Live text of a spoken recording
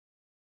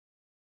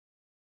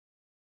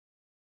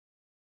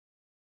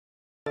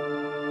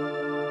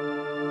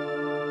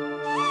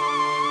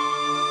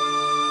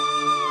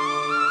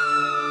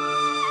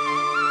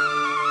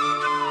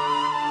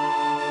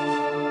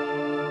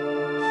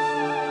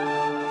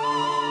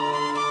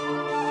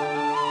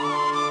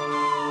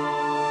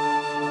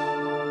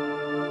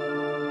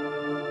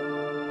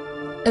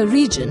a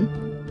region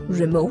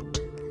remote,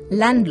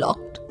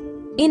 landlocked,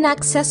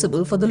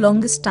 inaccessible for the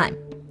longest time.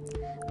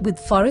 With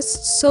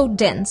forests so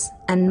dense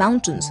and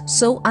mountains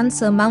so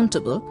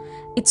unsurmountable,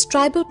 its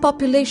tribal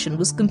population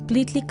was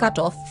completely cut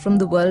off from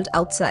the world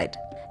outside.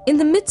 In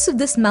the midst of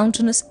this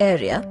mountainous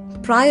area,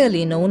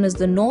 priorly known as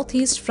the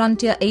Northeast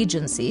Frontier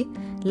Agency,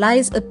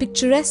 lies a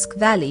picturesque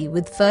valley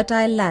with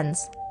fertile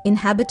lands,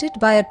 inhabited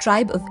by a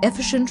tribe of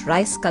efficient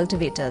rice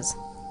cultivators.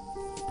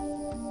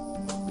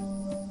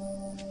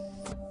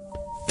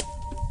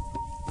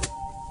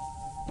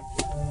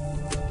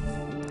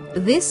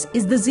 This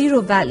is the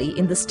Ziro Valley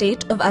in the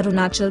state of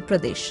Arunachal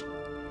Pradesh,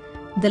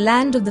 the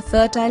land of the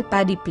fertile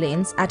paddy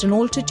plains at an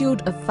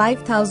altitude of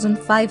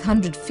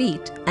 5,500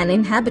 feet and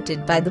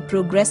inhabited by the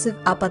progressive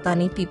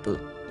Apatani people.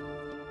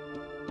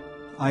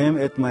 I am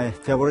at my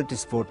favorite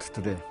spot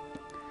today.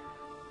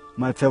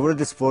 My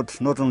favorite spot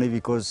not only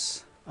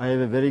because I have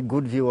a very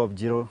good view of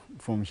Ziro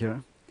from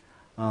here,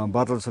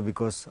 but also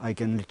because I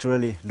can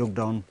literally look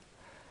down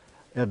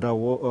at the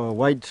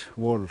wide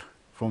world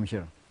from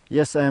here.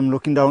 Yes, I am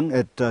looking down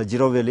at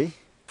Ziro Valley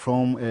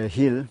from a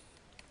hill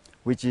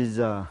which is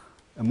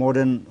more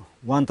than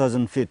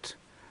 1,000 feet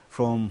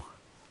from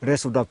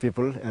rest of the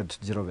people at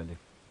Ziro Valley.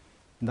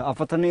 The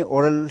Apatani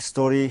oral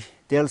story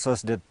tells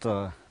us that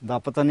the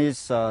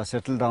Apatanis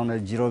settled down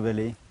at Ziro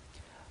Valley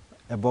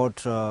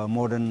about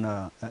more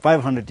than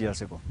 500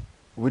 years ago.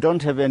 We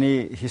don't have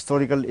any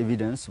historical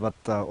evidence, but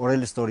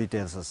oral story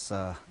tells us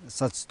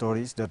such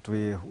stories that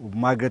we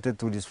migrated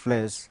to this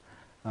place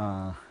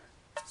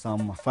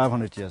some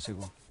 500 years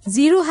ago.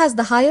 Ziro has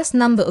the highest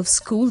number of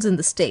schools in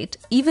the state,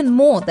 even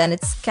more than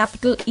its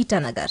capital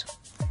Itanagar.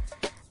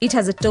 It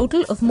has a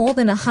total of more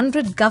than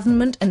 100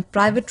 government and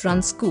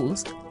private-run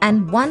schools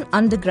and one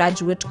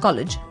undergraduate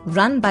college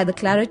run by the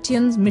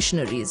Claretian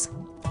missionaries.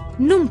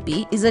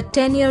 Numpi is a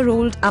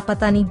 10-year-old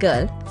Apatani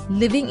girl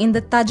living in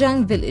the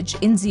Tajang village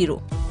in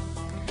Ziro.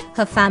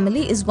 Her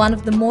family is one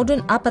of the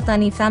modern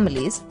Apatani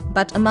families,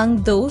 but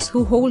among those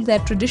who hold their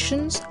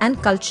traditions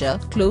and culture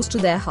close to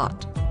their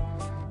heart.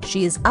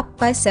 She is up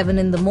by 7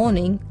 in the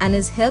morning and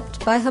is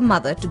helped by her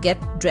mother to get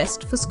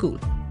dressed for school.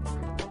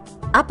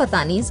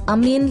 Apatanis are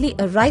mainly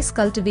a rice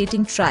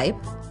cultivating tribe,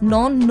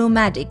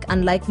 non-nomadic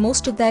unlike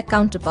most of their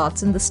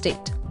counterparts in the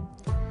state.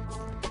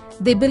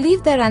 They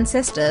believe their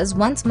ancestors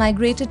once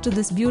migrated to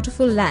this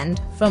beautiful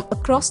land from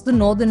across the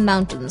northern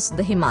mountains,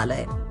 the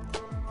Himalaya.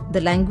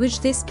 The language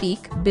they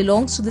speak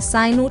belongs to the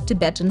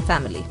Sino-Tibetan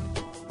family.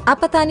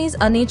 Apatanis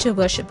are nature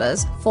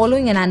worshippers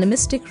following an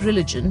animistic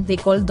religion they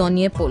call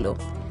Donye Polo.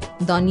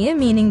 Donye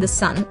meaning the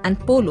sun and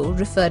Polo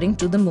referring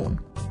to the moon.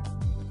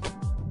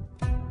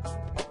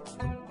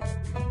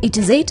 It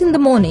is 8 in the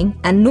morning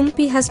and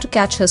Numpi has to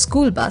catch her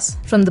school bus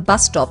from the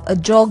bus stop a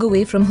jog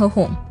away from her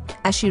home.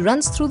 As she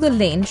runs through the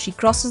lane, she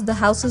crosses the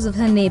houses of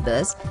her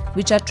neighbors,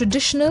 which are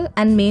traditional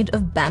and made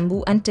of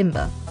bamboo and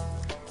timber.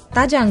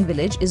 Tajang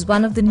village is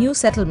one of the new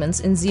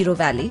settlements in Ziro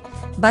Valley,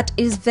 but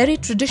is very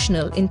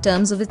traditional in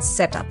terms of its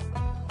setup.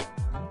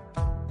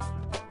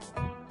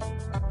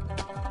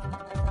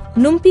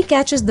 Numpi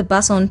catches the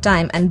bus on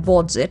time and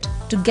boards it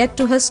to get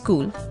to her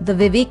school, the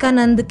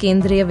Vivekananda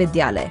Kendriya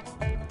Vidyalaya.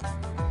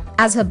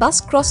 As her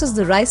bus crosses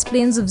the rice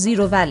plains of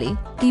Ziro Valley,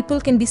 people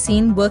can be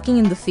seen working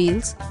in the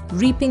fields,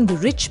 reaping the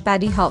rich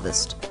paddy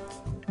harvest.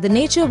 The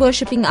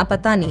nature-worshipping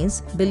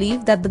Apatanis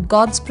believe that the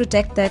gods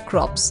protect their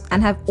crops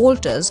and have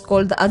altars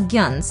called the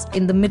Agyans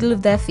in the middle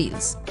of their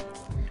fields.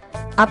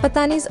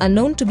 Apatanis are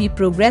known to be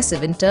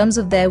progressive in terms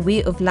of their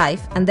way of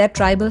life and their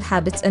tribal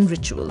habits and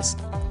rituals.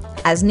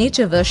 As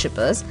nature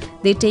worshippers,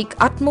 they take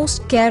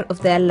utmost care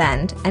of their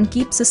land and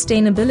keep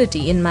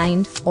sustainability in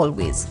mind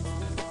always.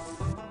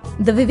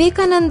 The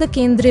Vivekananda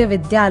Kendriya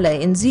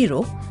Vidyalaya in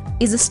Ziro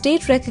is a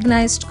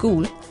state-recognized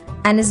school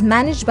and is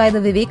managed by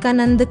the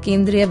Vivekananda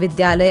Kendriya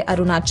Vidyalaya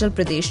Arunachal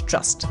Pradesh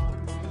Trust.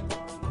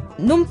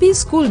 Numpi's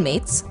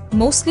schoolmates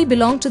mostly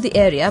belong to the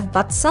area,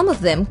 but some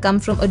of them come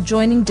from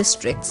adjoining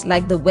districts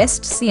like the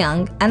West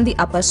Siang and the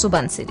Upper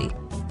Subansiri.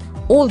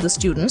 All the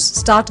students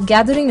start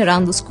gathering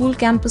around the school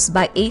campus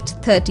by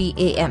 8:30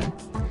 a.m.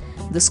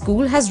 The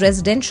school has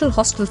residential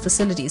hostel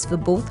facilities for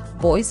both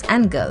boys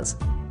and girls.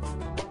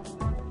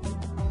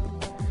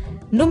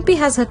 Numpi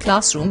has her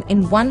classroom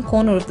in one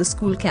corner of the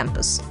school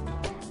campus.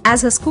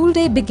 As her school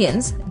day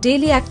begins,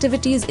 daily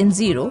activities in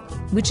Ziro,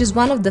 which is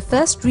one of the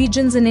first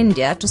regions in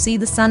India to see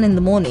the sun in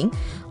the morning,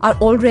 are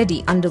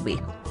already underway.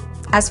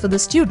 As for the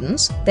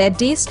students, their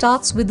day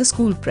starts with the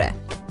school prayer.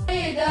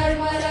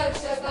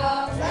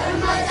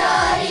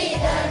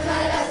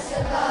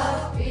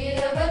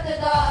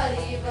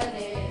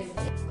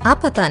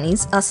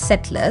 Apatanis are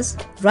settlers,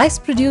 rice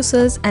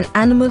producers and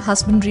animal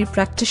husbandry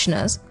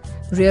practitioners,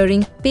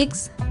 rearing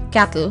pigs,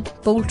 cattle,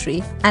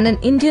 poultry and an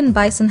Indian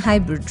bison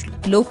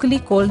hybrid locally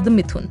called the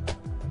Mithun.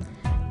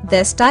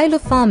 Their style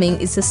of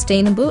farming is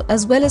sustainable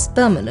as well as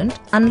permanent,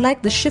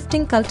 unlike the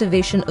shifting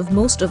cultivation of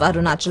most of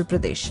Arunachal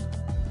Pradesh.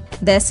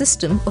 Their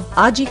system of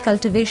Aji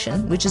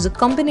cultivation, which is a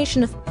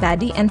combination of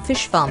paddy and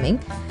fish farming,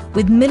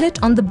 with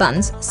millet on the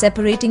buns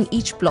separating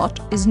each plot,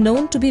 is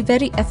known to be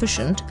very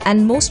efficient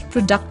and most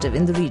productive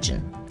in the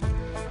region.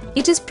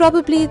 It is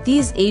probably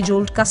these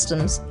age-old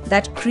customs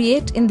that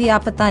create in the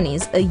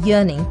Apatanis a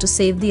yearning to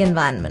save the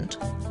environment.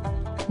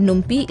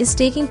 Numpi is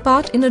taking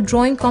part in a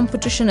drawing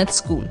competition at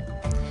school.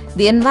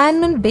 The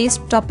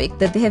environment-based topic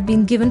that they have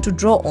been given to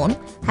draw on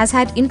has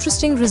had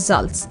interesting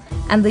results,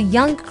 and the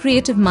young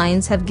creative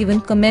minds have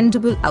given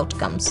commendable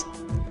outcomes.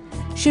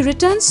 She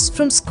returns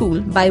from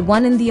school by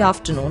 1 in the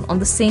afternoon on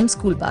the same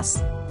school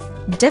bus.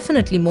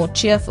 Definitely more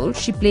cheerful,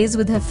 she plays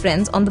with her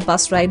friends on the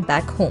bus ride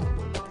back home.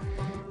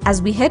 As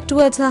we head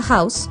towards her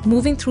house,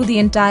 moving through the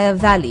entire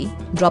valley,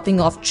 dropping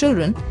off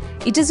children,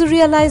 it is a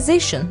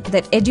realization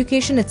that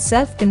education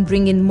itself can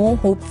bring in more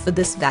hope for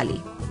this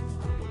valley.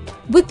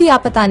 With the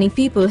Apatani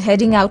people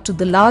heading out to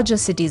the larger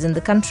cities in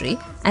the country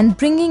and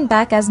bringing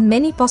back as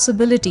many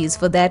possibilities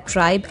for their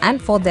tribe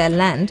and for their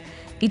land,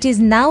 it is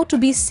now to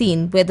be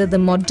seen whether the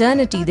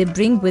modernity they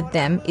bring with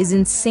them is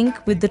in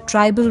sync with the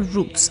tribal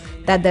roots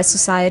that their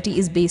society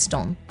is based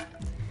on.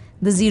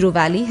 The Ziro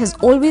Valley has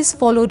always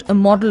followed a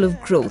model of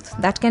growth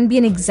that can be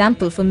an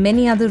example for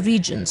many other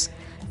regions,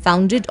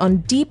 founded on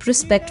deep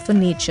respect for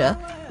nature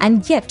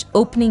and yet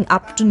opening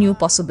up to new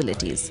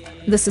possibilities.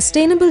 The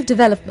sustainable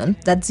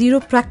development that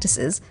Ziro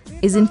practices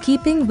is in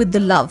keeping with the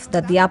love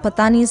that the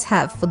Apatanis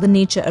have for the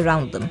nature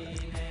around them.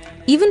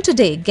 Even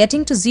today,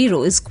 getting to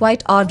zero is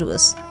quite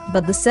arduous,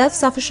 but the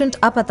self-sufficient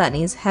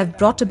Apatanis have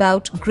brought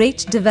about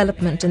great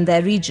development in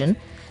their region,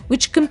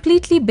 which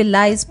completely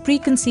belies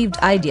preconceived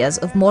ideas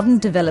of modern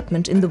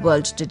development in the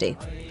world today.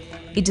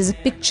 It is a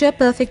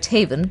picture-perfect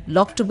haven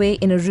locked away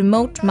in a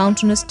remote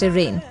mountainous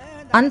terrain,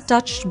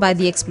 untouched by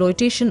the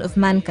exploitation of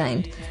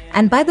mankind,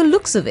 and by the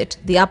looks of it,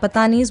 the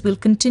Apatanis will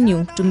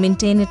continue to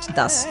maintain it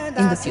thus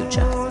in the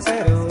future.